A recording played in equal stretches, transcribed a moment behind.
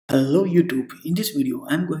Hello YouTube, in this video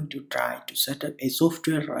I'm going to try to set up a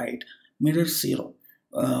software write mirror 0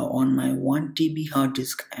 on my 1 TB hard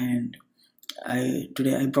disk, and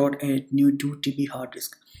today I brought a new 2 TB hard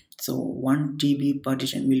disk. So 1 TB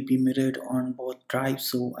partition will be mirrored on both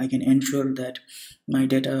drives, so I can ensure that my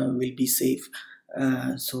data will be safe.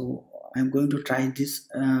 So I'm going to try this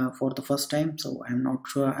for the first time, so I'm not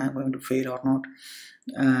sure I'm going to fail or not.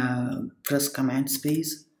 Press command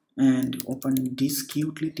space and open disk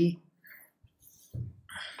utility.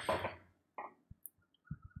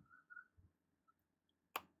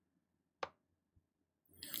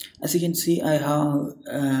 As you can see, I have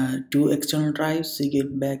two external drives,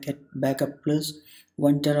 Seagate Backup Plus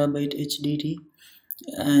 1 TB HDD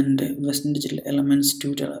and Western Digital Elements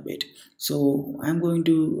 2 TB. So I'm going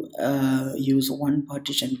to use one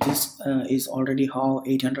partition. This is already how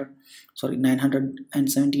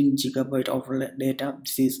 917 GB of data.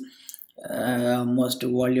 This is most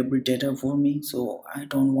valuable data for me, so I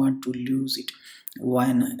don't want to lose it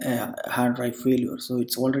when hard drive failure. So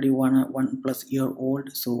it's already one plus year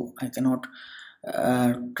old, so I cannot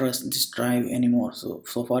trust this drive anymore. So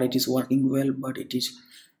far it is working well, but it is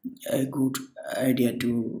a good idea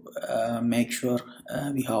to make sure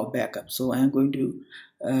we have backup. So I am going to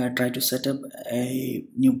try to set up a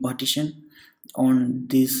new partition on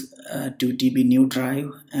this 2 TB new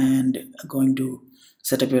drive, and going to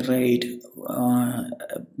set up a RAID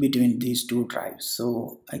between these two drives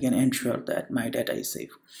so I can ensure that my data is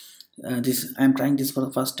safe. I'm trying this for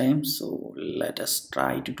the first time, so let us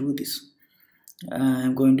try to do this.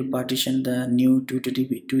 I'm going to partition the new 2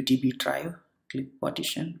 TB drive. Click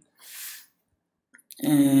partition,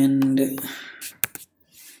 and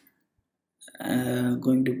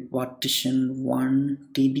going to partition 1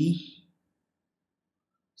 TB,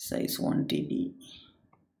 size 1 TB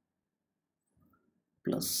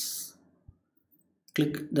plus.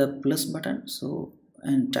 Click the plus button, so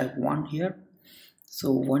and type 1 here.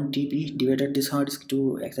 So 1 TB divided this hard disk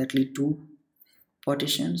to exactly 2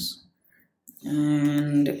 partitions,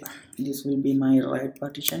 and this will be my write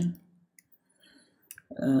partition.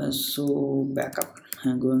 So backup,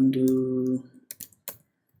 I'm going to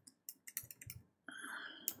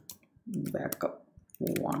backup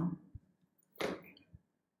 1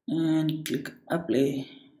 and click apply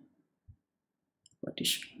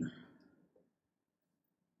partition.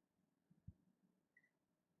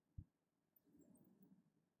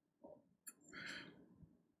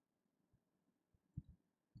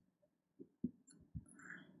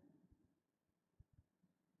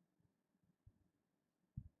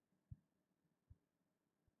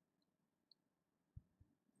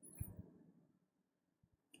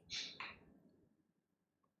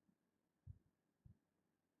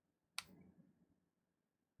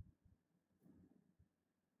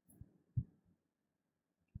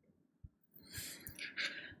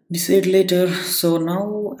 Decide later. So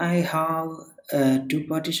now I have two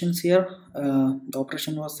partitions here. The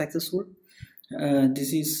operation was successful.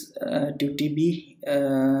 This is 2 TB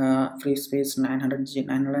free space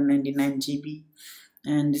 999 GB,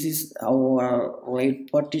 and this is our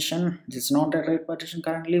RAID partition. This is not a RAID partition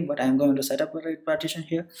currently, but I'm going to set up a RAID partition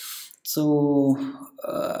here. So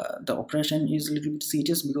the operation is a little bit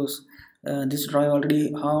serious because this drive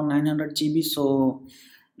already have 900 GB. So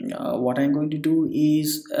what I'm going to do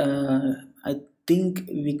is I think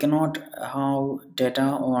we cannot have data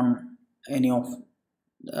on any of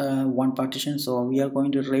one partition, so we are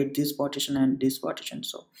going to rate this partition and this partition.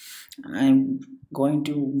 So I'm going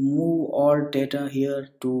to move all data here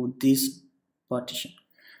to this partition.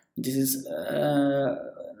 This is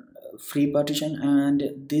free partition,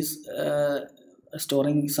 and this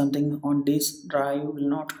storing something on this drive will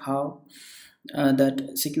not have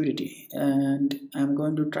that security, and I'm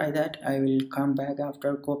going to try that. I will come back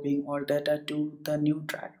after copying all data to the new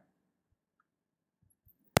drive.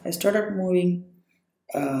 I started moving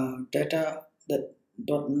data that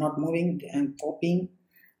not moving. I'm copying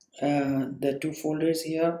the two folders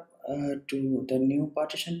here to the new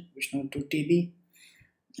partition, which now 2 TB,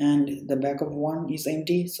 and the backup one is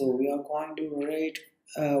empty, so we are going to write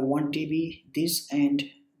 1 TB this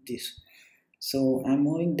and this. So I'm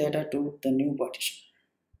moving data to the new partition.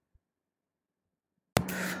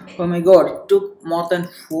 Oh my god, it took more than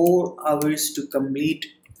 4 hours to complete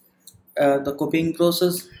the copying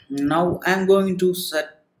process. Now I'm going to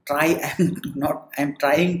I'm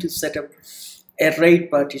trying to set up a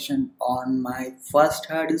RAID partition on my first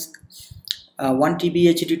hard disk, 1 TB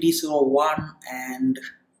HDD 01 and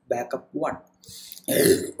backup 1.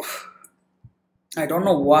 I don't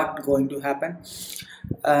know what going to happen.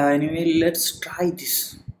 Anyway, let's try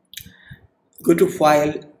this. Go to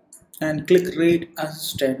file, and click read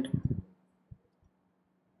assistant.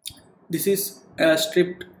 This is a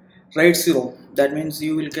stripped write 0. That means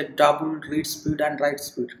you will get double read speed and write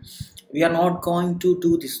speed. We are not going to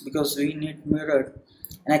do this because we need mirrored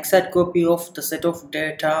an exact copy of the set of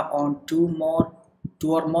data on two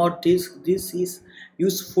or more disks. This is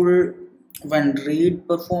useful when read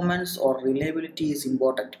performance or reliability is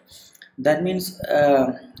important. That means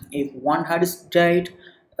if one hard disk died,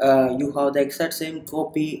 you have the exact same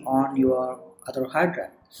copy on your other hard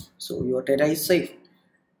drive, so your data is safe.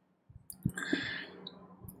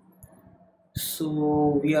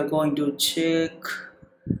 So we are going to check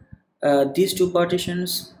these two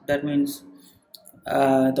partitions. That means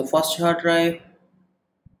the first hard drive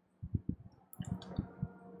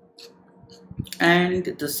and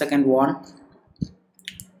the second one.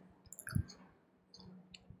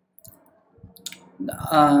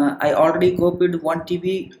 I already copied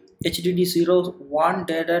 1TB HDD 01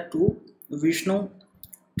 data to Vishnu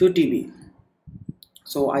 2TB.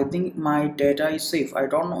 So I think my data is safe. I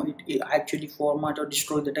don't know it actually format or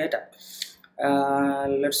destroy the data.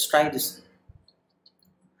 Let's try this.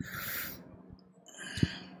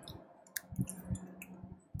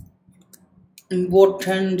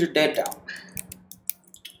 Important data.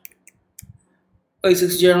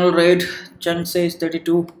 I6 general rate, chunk size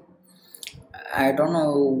 32. I don't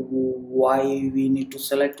know why we need to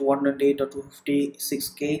select 128 or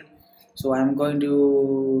 256K. So I'm going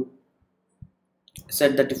to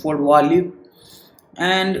set the default value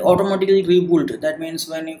and automatically reboot. That means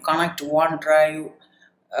when you connect one drive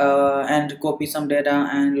and copy some data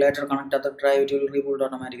and later connect other drive, it will reboot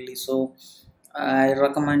automatically. So I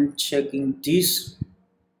recommend checking this.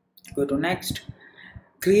 Go to next.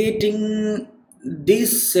 Creating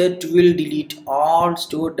this set will delete all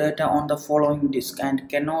stored data on the following disk and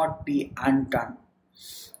cannot be undone.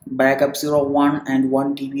 Backup 01 and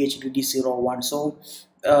 1TB HDD 01. So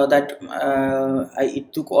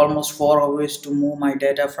it took almost 4 hours to move my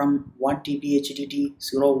data from 1TB HDD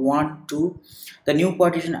 01 to the new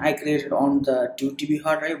partition I created on the 2TB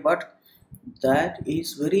hard drive. But that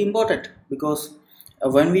is very important because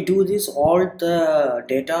when we do this, all the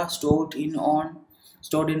data stored in on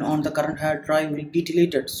the current hard drive will be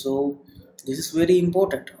deleted. So this is very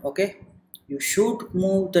important. Okay, you should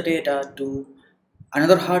move the data to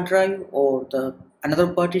another hard drive or the another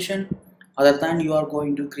partition other than you are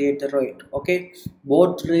going to create the RAID. Okay,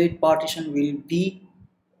 both RAID partition will be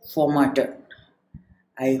formatted.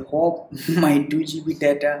 I hope my 2GB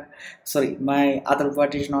data, sorry, my other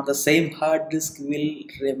partition on the same hard disk will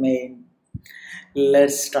remain.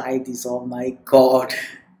 Let's try this. Oh my god.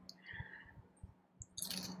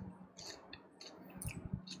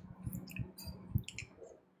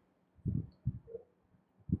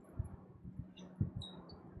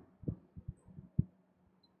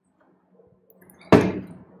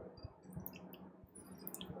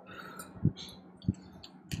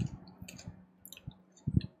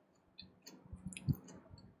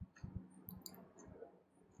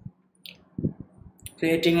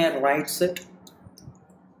 Creating a write set.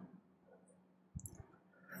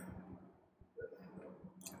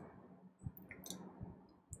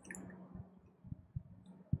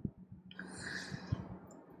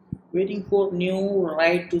 Waiting for new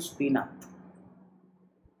write to spin up.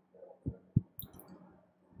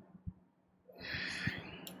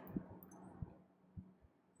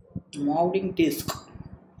 Mounting disk.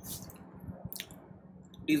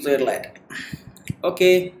 Desired light.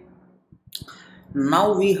 Okay,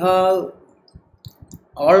 now we have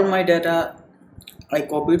all my data I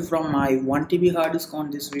copied from my 1TB hard disk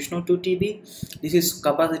on this Vishnu 2TB. This is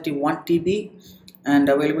capacity 1TB and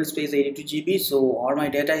available space 82GB. So all my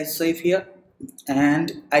data is safe here.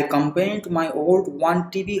 And I combined my old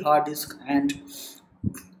 1TB hard disk and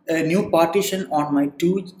a new partition on my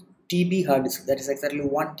 2TB hard disk. That is exactly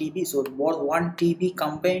 1TB. So both 1TB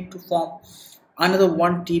combined to form another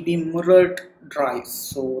 1TB mirrored drive,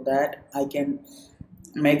 so that I can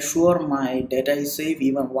make sure my data is safe.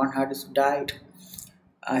 Even one hard disk died,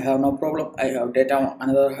 I have no problem. I have data on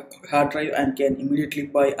another hard drive and can immediately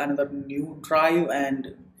buy another new drive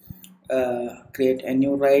and create a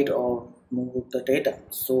new RAID or move the data.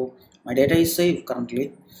 So my data is safe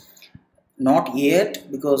currently. Not yet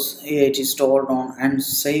because it is stored on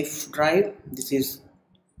unsafe drive. This is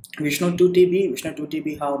Vishnu 2TB. Vishnu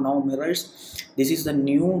 2TB have now mirrors. This is the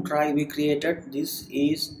new drive we created. This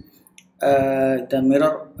is the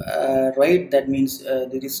mirror RAID. That means there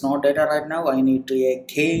is no data right now. I need to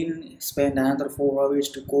again spend another 4 hours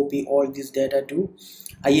to copy all this data to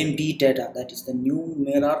IMD data. That is the new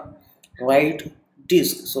mirror RAID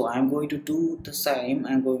disk. So I'm going to do the same.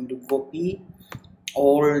 I'm going to copy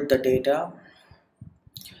all the data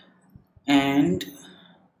and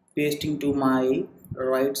pasting to my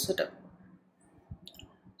right setup.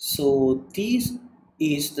 So this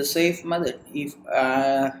is the safe method. If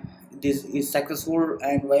this is successful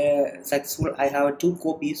and where successful, I have two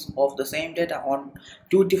copies of the same data on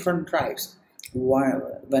two different drives.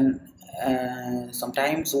 When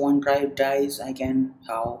sometimes one drive dies, I can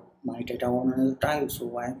have my data on another drive,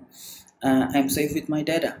 so I'm safe with my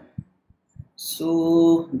data.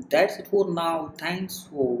 So that's it for now. Thanks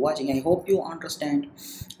for watching. I hope you understand.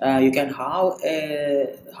 You can have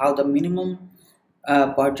the minimum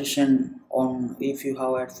partition on. If you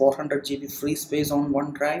have at 400 GB free space on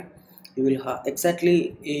one drive, you will have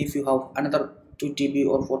exactly. If you have another 2 TB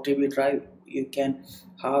or 4 TB drive, you can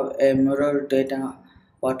have a mirror data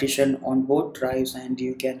partition on both drives, and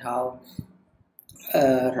you can have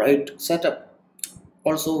a right setup.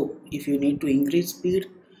 Also, if you need to increase speed,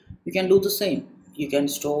 you can do the same. You can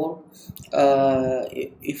store,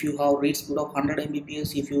 if you have read speed of 100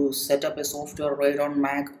 Mbps, if you set up a software right on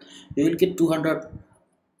Mac, you will get 200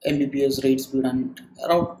 Mbps read speed and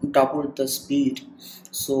around double the speed.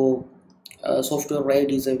 So software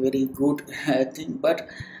RAID is a very good thing, but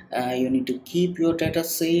you need to keep your data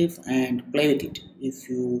safe and play with it. If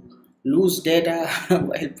you lose data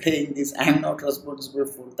while playing this, I'm not responsible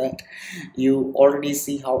for that. You already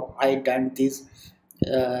see how I done this.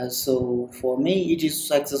 So for me it is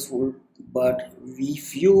successful, but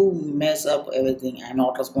if you mess up everything, I'm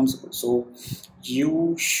not responsible. So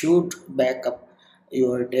you should back up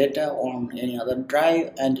your data on any other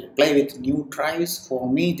drive and play with new drives.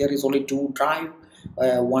 For me there is only two drive,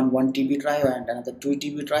 one 1 TB drive and another 2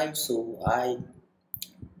 TB drive. So I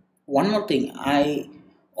one more thing, I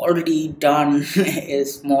already done a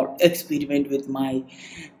small experiment with my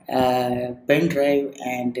pen drive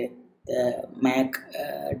and Mac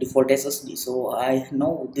default SSD, so I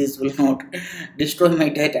know this will not destroy my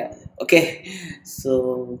data. Okay,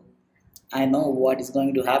 so I know what is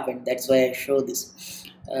going to happen. That's why I show this.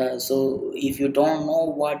 So if you don't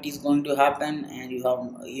know what is going to happen and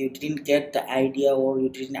you didn't get the idea or you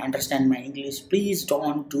didn't understand my English, please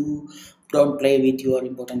don't play with your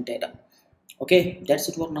important data. Okay, that's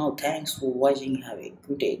it for now. Thanks for watching. Have a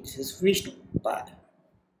good day. This is Vishnu. Bye.